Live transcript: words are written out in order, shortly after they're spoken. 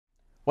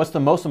What's the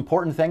most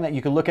important thing that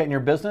you can look at in your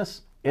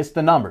business? It's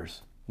the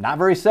numbers. Not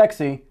very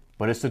sexy,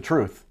 but it's the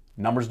truth.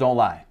 Numbers don't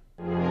lie.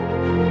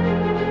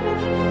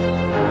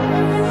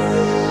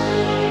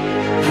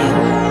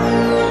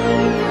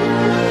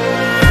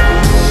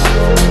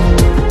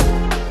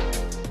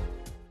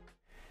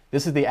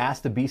 This is the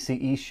Ask the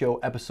BCE Show,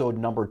 episode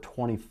number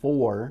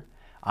 24.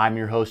 I'm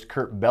your host,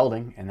 Kurt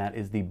Belding, and that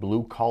is the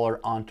Blue Collar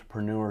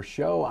Entrepreneur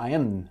Show. I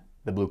am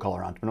the Blue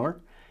Collar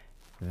Entrepreneur.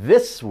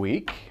 This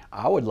week,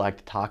 I would like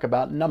to talk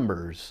about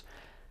numbers.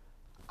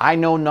 I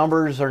know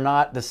numbers are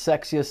not the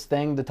sexiest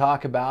thing to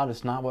talk about.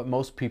 It's not what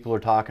most people are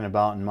talking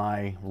about in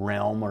my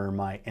realm or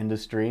my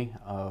industry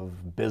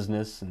of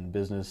business and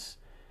business,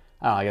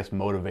 I guess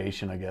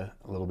motivation, a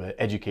little bit,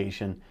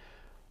 education.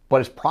 But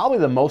it's probably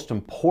the most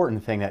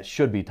important thing that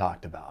should be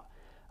talked about.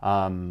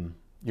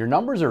 Your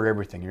numbers are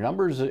everything. Your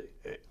numbers,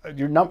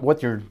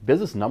 what your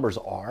business numbers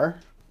are,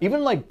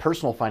 even like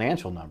personal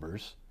financial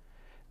numbers,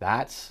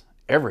 that's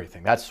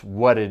everything. That's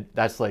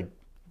like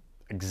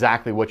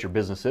exactly what your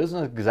business is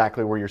and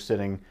exactly where you're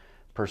sitting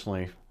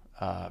personally,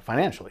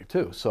 financially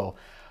too. So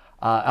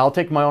I'll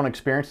take my own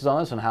experiences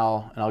on this and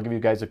I'll give you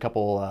guys a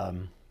couple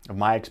of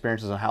my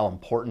experiences on how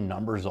important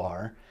numbers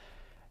are.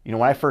 You know,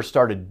 when I first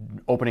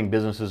started opening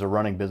businesses or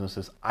running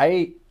businesses,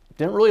 I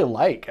didn't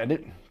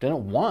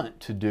want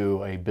to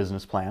do a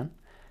business plan.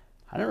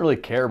 I didn't really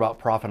care about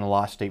profit and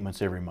loss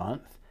statements every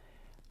month.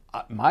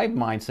 My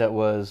mindset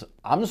was,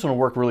 I'm just going to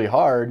work really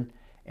hard,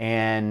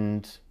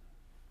 and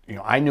you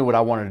know, I knew what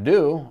I wanted to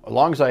do. As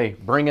long as I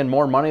bring in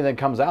more money than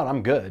comes out,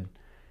 I'm good.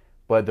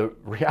 But the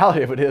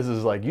reality of it is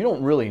like you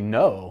don't really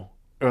know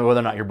whether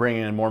or not you're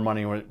bringing in more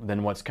money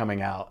than what's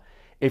coming out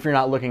if you're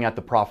not looking at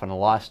the profit and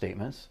loss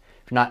statements.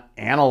 If you're not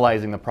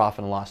analyzing the profit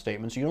and loss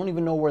statements, you don't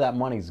even know where that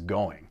money's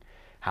going.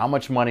 How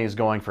much money is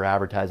going for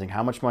advertising?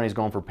 How much money is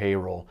going for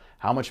payroll?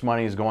 How much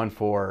money is going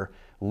for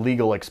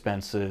legal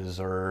expenses?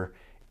 Or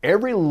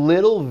every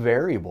little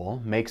variable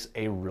makes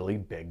a really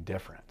big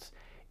difference.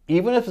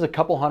 Even if it's a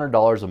couple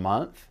 $100s a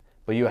month,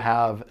 but you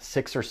have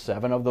 6 or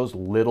 7 of those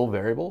little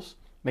variables,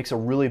 makes a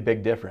really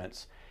big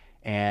difference.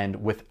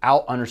 And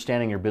without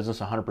understanding your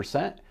business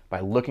 100%, by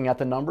looking at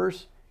the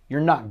numbers,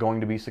 you're not going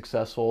to be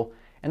successful.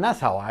 And that's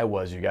how I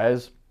was, you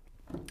guys.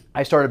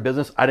 I started a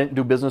business. I didn't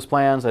do business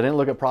plans. I didn't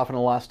look at profit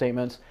and loss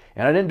statements.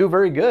 And I didn't do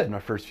very good in my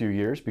first few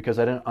years because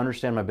I didn't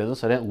understand my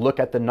business. I didn't look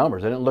at the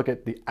numbers. I didn't look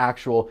at the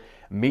actual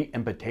meat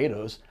and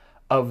potatoes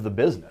of the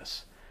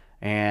business.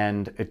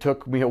 And it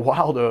took me a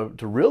while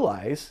to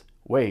realize,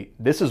 wait,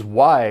 this is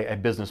why a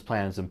business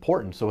plan is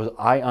important. So as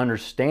I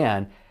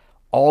understand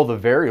all the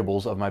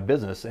variables of my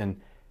business,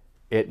 and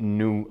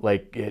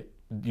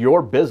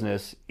your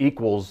business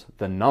equals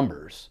the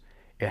numbers.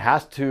 It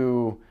has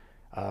to,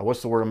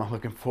 what's the word I'm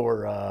looking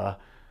for?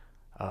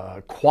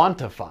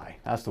 Quantify.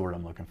 That's the word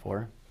I'm looking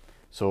for.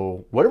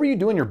 So whatever you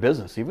do in your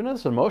business, even if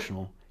it's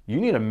emotional, you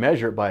need to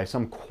measure it by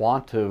some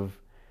quantum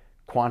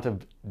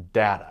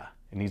data.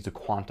 It needs to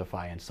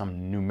quantify in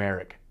some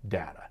numeric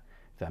data,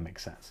 if that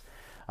makes sense.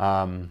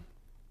 I'll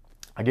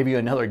give you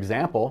another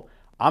example.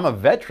 I'm a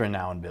veteran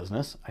now in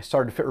business. I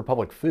started Fit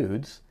Republic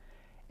Foods,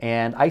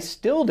 and I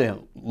still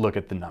didn't look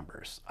at the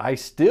numbers. I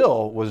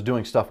still was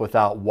doing stuff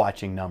without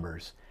watching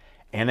numbers,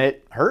 and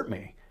it hurt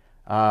me.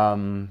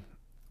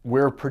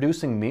 We're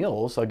producing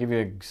meals. I'll give you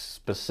a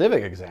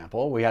specific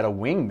example. We had a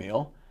wing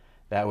meal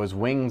that was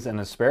wings and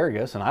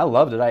asparagus, and I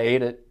loved it. I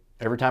ate it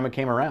every time it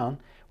came around.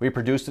 We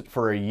produced it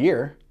for a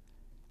year.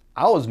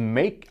 I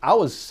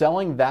was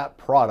selling that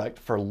product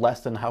for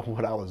less than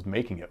what I was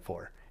making it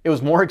for. It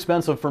was more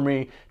expensive for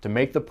me to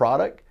make the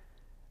product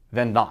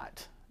than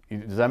not.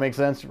 Does that make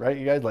sense, right,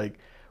 you guys? Like,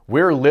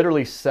 we're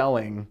literally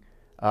selling,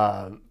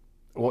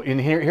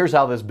 here's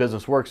how this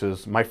business works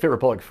is my Fit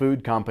Republic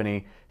food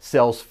company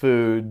sells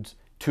foods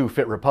to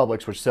Fit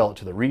Republics, which sell it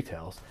to the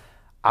retails.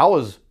 I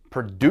was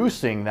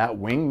producing that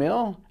wing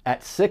meal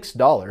at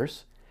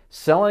 $6,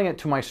 selling it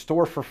to my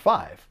store for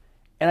 $5.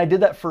 And I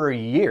did that for a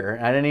year,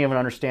 and I didn't even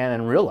understand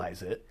and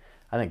realize it.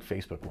 I think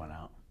Facebook went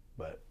out,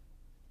 but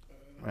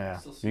yeah,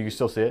 you can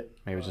still see it.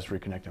 Maybe it's just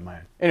reconnecting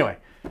mine. Anyway,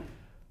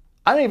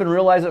 I didn't even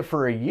realize it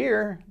for a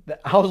year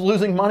that I was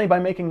losing money by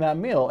making that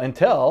meal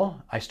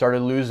until I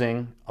started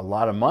losing a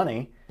lot of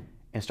money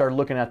and started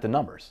looking at the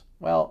numbers.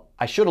 Well,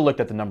 I should have looked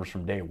at the numbers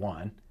from day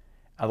one.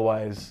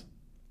 Otherwise,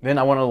 then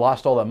I wouldn't have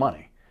lost all that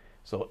money.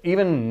 So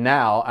even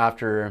now,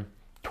 after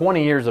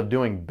 20 years of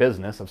doing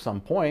business, at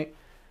some point,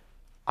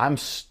 I'm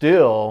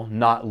still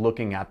not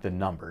looking at the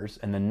numbers,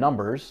 and the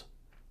numbers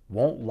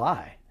won't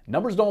lie.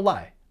 Numbers don't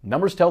lie.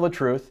 Numbers tell the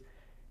truth.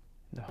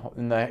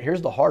 And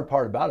here's the hard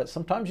part about it.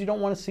 Sometimes you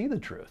don't want to see the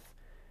truth.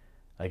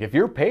 Like if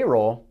your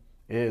payroll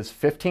is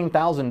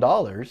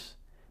 $15,000,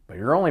 but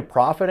you're only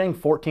profiting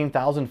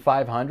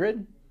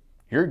 $14,500,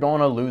 you're going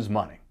to lose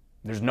money.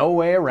 There's no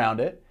way around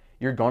it.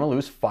 You're going to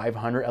lose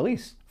at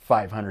least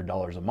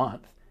 $500 a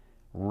month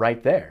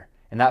right there.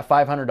 And that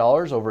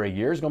 $500 over a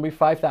year is going to be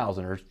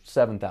 $5,000 or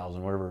 $7,000,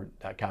 whatever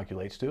that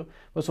calculates to.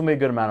 This will be a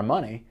good amount of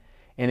money.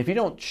 And if you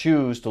don't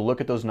choose to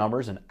look at those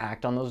numbers and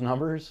act on those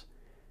numbers,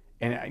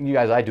 and you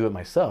guys, I do it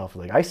myself.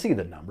 Like I see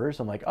the numbers.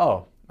 I'm like,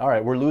 oh, all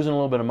right, we're losing a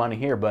little bit of money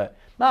here, but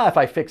if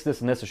I fix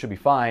this and this, it should be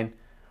fine.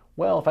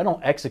 Well, if I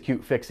don't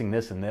execute fixing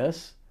this and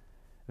this,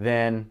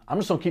 then I'm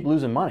just gonna keep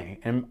losing money.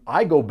 And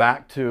I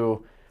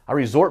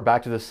resort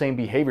back to the same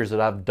behaviors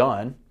that I've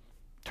done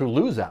to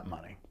lose that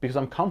money because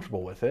I'm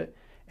comfortable with it.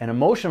 And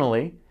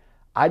emotionally,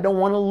 I don't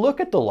wanna look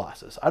at the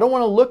losses. I don't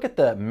wanna look at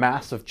the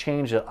massive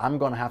change that I'm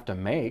gonna have to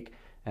make.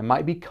 It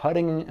might be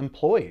cutting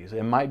employees.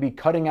 It might be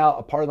cutting out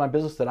a part of my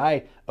business that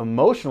I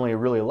emotionally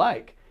really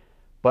like.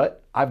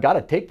 But I've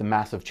gotta take the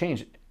massive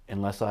change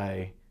unless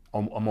I'm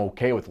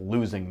okay with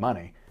losing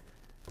money.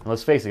 And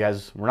let's face it,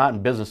 guys, we're not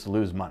in business to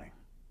lose money,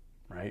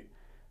 right?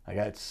 Like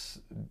it's,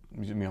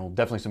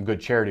 definitely some good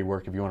charity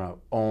work if you want to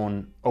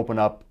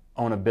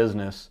own a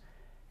business,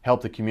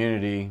 help the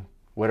community,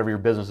 whatever your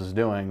business is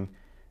doing,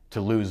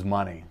 to lose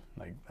money.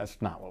 Like that's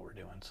not what we're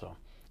doing. So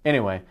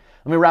anyway,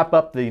 let me wrap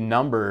up the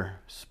number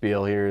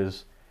spiel here.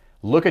 Is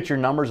look at your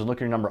numbers and look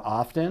at your number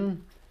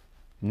often.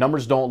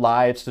 Numbers don't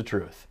lie, it's the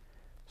truth.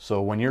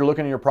 So when you're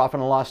looking at your profit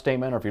and loss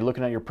statement, or if you're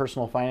looking at your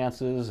personal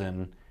finances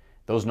and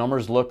those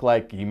numbers look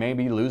like you may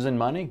be losing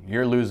money,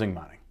 you're losing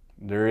money.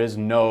 There is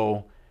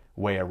no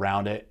way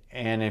around it.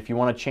 And if you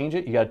want to change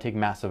it, you got to take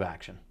massive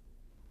action.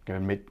 You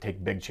got to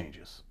take big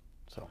changes.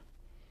 So,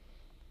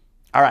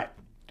 all right.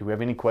 Do we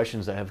have any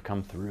questions that have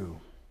come through?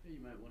 You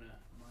might want to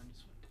mind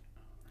this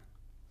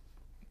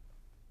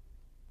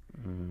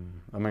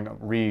one. I'm going to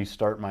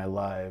restart my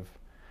live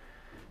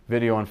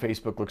video on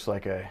Facebook. Looks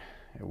like it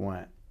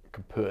went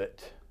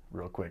kaput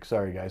real quick.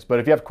 Sorry, guys. But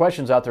if you have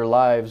questions out there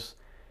lives,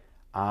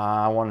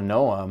 I want to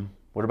know them.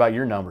 What about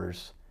your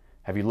numbers?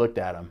 Have you looked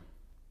at them?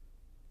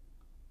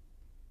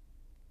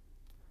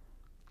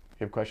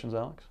 You have questions,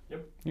 Alex?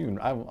 Yep.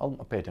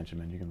 I'll pay attention,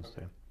 man. You can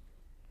stay.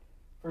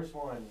 First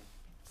one,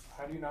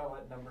 how do you not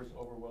let numbers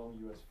overwhelm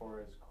you as far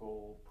as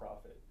goal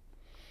profit?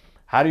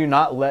 How do you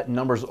not let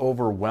numbers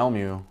overwhelm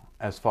you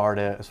as far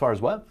as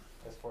what?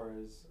 As far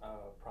as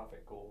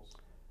profit goals.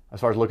 As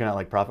far as looking at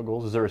like profit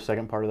goals? Is there a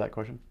second part of that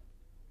question?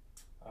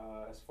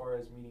 As far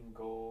as meeting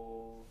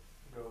goal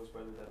goes,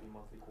 whether that be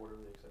monthly,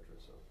 quarterly, etc.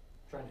 So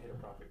trying to hit a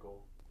profit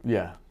goal.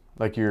 Yeah,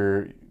 like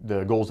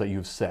the goals that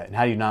you've set. And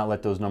how do you not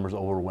let those numbers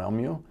overwhelm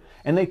you?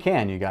 And they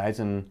can, you guys.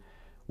 And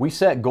we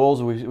set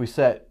goals, we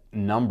set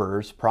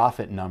numbers,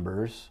 profit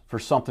numbers, for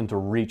something to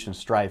reach and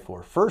strive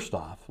for. First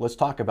off, let's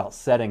talk about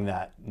setting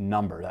that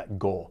number, that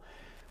goal.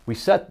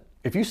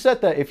 If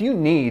you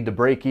need to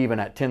break even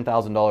at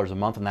 $10,000 a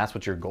month and that's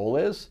what your goal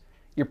is,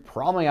 you're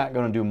probably not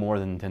going to do more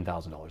than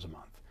 $10,000 a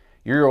month.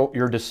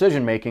 Your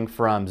decision making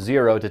from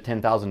 $0 to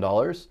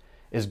 $10,000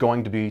 is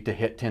going to be to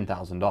hit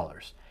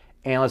 $10,000.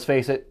 And let's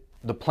face it,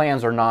 the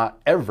plans are not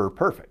ever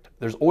perfect.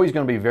 There's always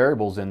going to be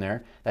variables in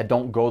there that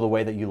don't go the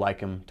way that you like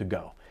them to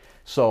go.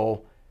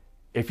 So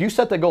if you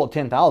set the goal at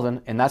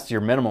 10,000 and that's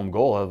your minimum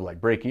goal of like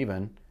break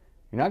even,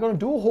 you're not going to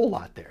do a whole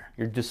lot there.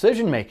 Your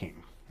decision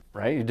making,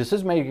 right? Your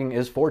decision making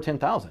is for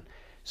 10,000.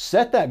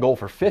 Set that goal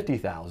for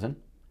 50,000,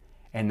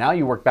 and now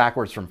you work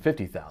backwards from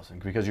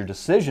 50,000 because your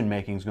decision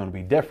making is going to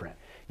be different.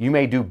 You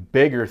may do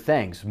bigger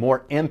things,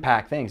 more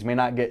impact things. You may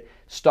not get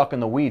stuck in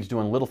the weeds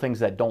doing little things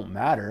that don't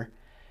matter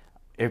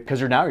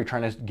because you're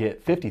trying to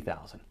get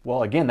 50,000.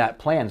 Well, again, that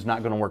plan is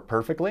not going to work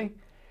perfectly,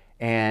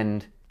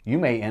 and you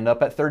may end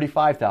up at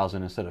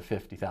 35,000 instead of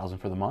 50,000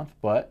 for the month.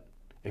 But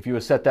if you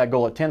set that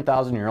goal at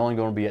 10,000, you're only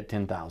going to be at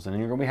 10,000,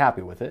 and you're going to be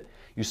happy with it.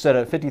 You set it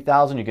at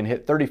 50,000, you can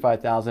hit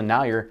 35,000.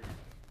 Now you're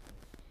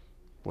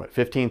what,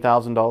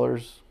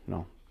 $15,000?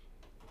 No,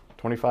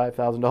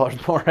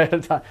 $25,000 more at a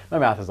time. My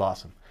math is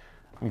awesome.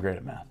 I'm great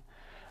at math.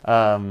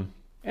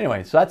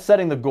 Anyway, so that's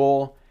setting the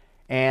goal,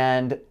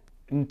 and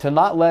to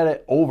not let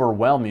it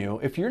overwhelm you.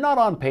 If you're not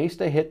on pace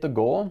to hit the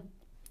goal,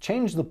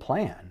 change the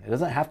plan. It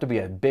doesn't have to be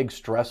a big,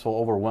 stressful,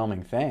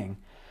 overwhelming thing.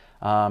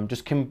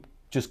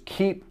 Just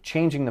keep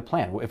changing the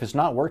plan. If it's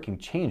not working,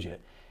 change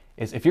it.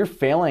 If you're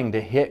failing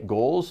to hit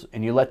goals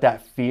and you let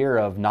that fear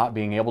of not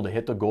being able to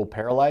hit the goal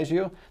paralyze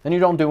you, then you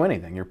don't do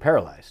anything. You're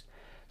paralyzed.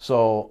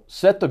 So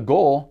set the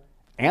goal,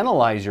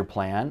 analyze your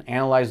plan,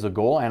 analyze the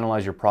goal,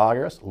 analyze your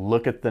progress,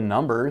 look at the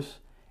numbers,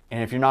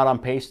 and if you're not on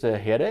pace to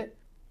hit it,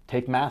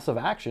 take massive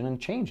action and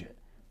change it.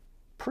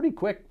 Pretty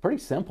quick, pretty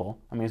simple.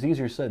 I mean, it's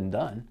easier said than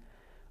done,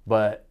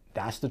 but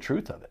that's the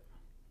truth of it.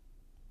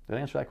 Did I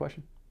answer that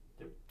question?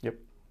 Yep.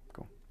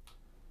 Cool.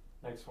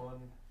 Next one.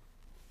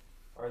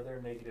 Are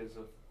there negatives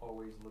of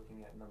always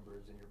looking at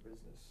numbers in your business?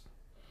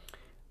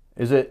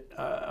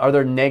 Are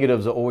there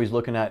negatives of always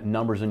looking at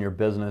numbers in your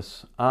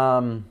business?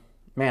 Man,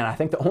 I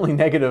think the only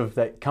negative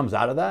that comes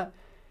out of that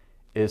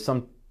is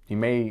you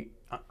may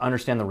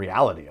understand the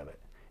reality of it.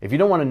 If you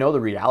don't want to know the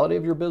reality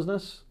of your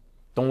business,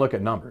 don't look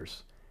at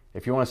numbers.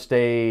 If you want to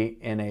stay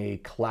in a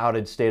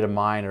clouded state of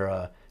mind or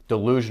a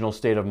delusional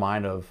state of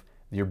mind of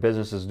your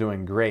business is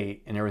doing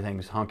great and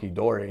everything's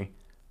hunky-dory,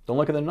 don't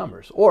look at the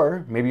numbers.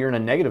 Or maybe you're in a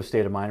negative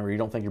state of mind where you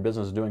don't think your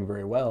business is doing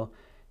very well,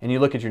 and you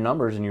look at your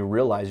numbers and you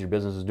realize your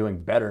business is doing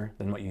better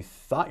than what you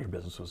thought your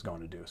business was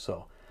going to do.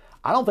 So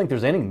I don't think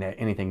there's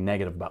anything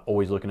negative about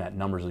always looking at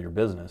numbers of your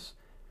business.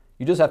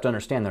 You just have to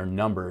understand they're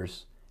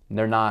numbers.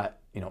 They're not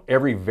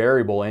every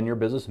variable in your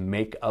business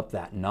make up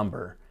that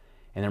number.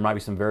 And there might be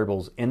some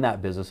variables in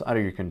that business out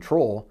of your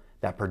control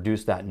that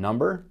produce that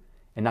number,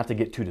 and not to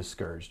get too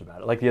discouraged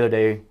about it. Like the other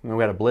day, when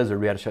we had a blizzard,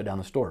 we had to shut down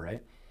the store,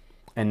 right?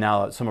 And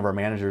now some of our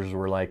managers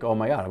were like, oh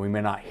my God, we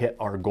may not hit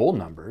our goal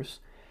numbers,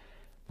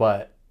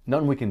 but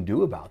nothing we can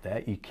do about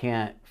that. You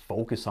can't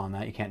focus on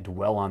that. You can't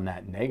dwell on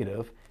that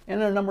negative.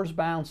 And the numbers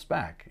bounce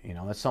back.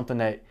 That's something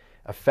that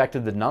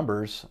affected the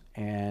numbers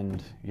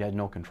and you had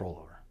no control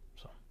over.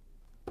 So,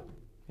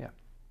 yeah.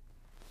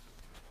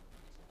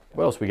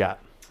 What else we got?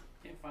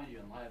 Can't find you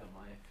on live on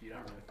my feed. I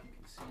don't know if you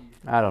can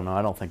see. I don't know.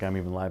 I don't think I'm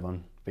even live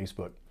on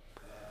Facebook.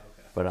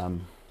 Okay. But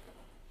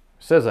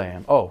says I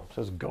am. Oh, it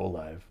says go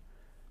live.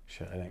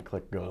 Shit, I didn't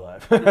click go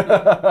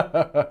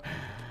live.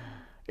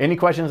 Any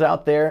questions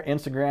out there?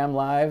 Instagram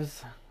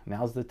lives?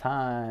 Now's the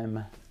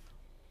time.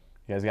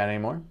 You guys got any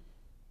more?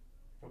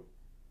 Nope.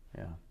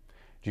 Yeah.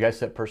 Do you guys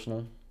set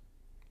personal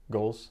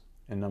goals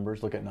and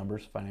numbers? Look at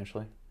numbers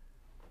financially?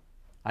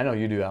 I know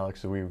you do,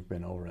 Alex, so we've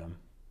been over them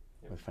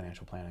with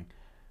financial planning.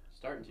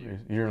 Starting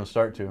to. You're going to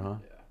start to, huh?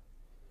 Yeah.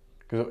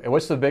 Because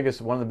what's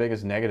one of the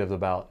biggest negatives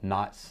about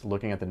not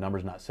looking at the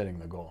numbers, not setting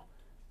the goal?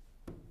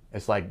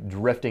 It's like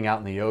drifting out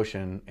in the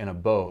ocean in a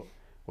boat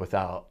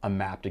without a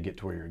map to get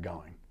to where you're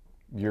going.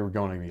 You're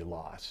going to be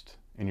lost,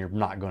 and you're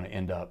not going to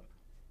end up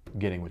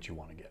getting what you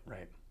want to get,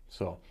 right?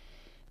 So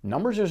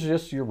numbers is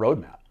just your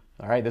roadmap.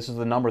 All right, this is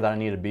the number that I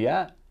need to be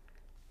at.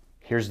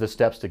 Here's the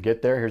steps to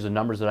get there. Here's the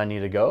numbers that I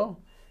need to go.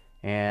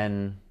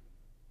 And,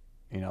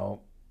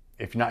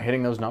 if you're not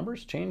hitting those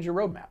numbers, change your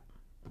roadmap.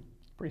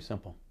 Pretty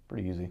simple,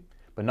 pretty easy.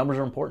 But numbers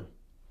are important.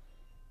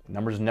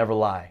 Numbers never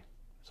lie.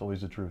 It's always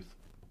the truth.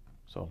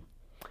 So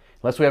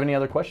unless we have any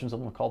other questions,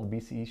 I'm going to call the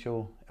BCE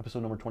show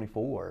episode number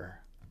 24.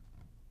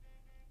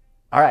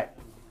 All right.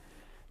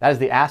 That is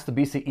the Ask the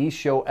BCE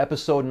show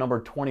episode number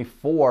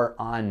 24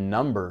 on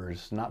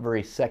numbers. Not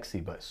very sexy,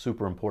 but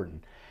super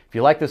important. If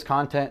you like this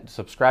content,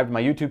 subscribe to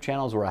my YouTube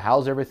channels where I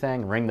house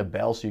everything. Ring the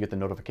bell so you get the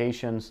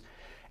notifications.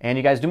 And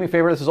you guys do me a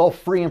favor, this is all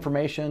free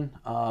information.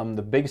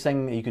 The biggest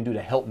thing that you can do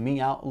to help me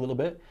out a little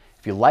bit,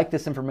 if you like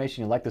this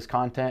information, you like this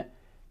content,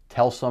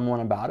 tell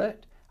someone about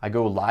it. I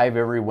go live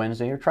every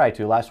Wednesday, or try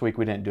to. Last week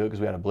we didn't do it because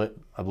we had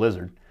a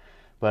blizzard.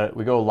 But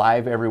we go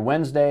live every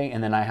Wednesday,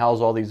 and then I house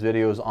all these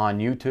videos on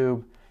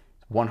YouTube.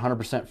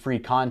 100% free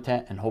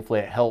content, and hopefully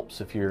it helps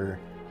if you're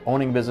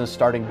owning business,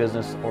 starting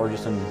business, or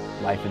just in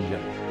life in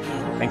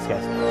general. Thanks,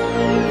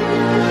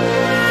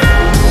 guys.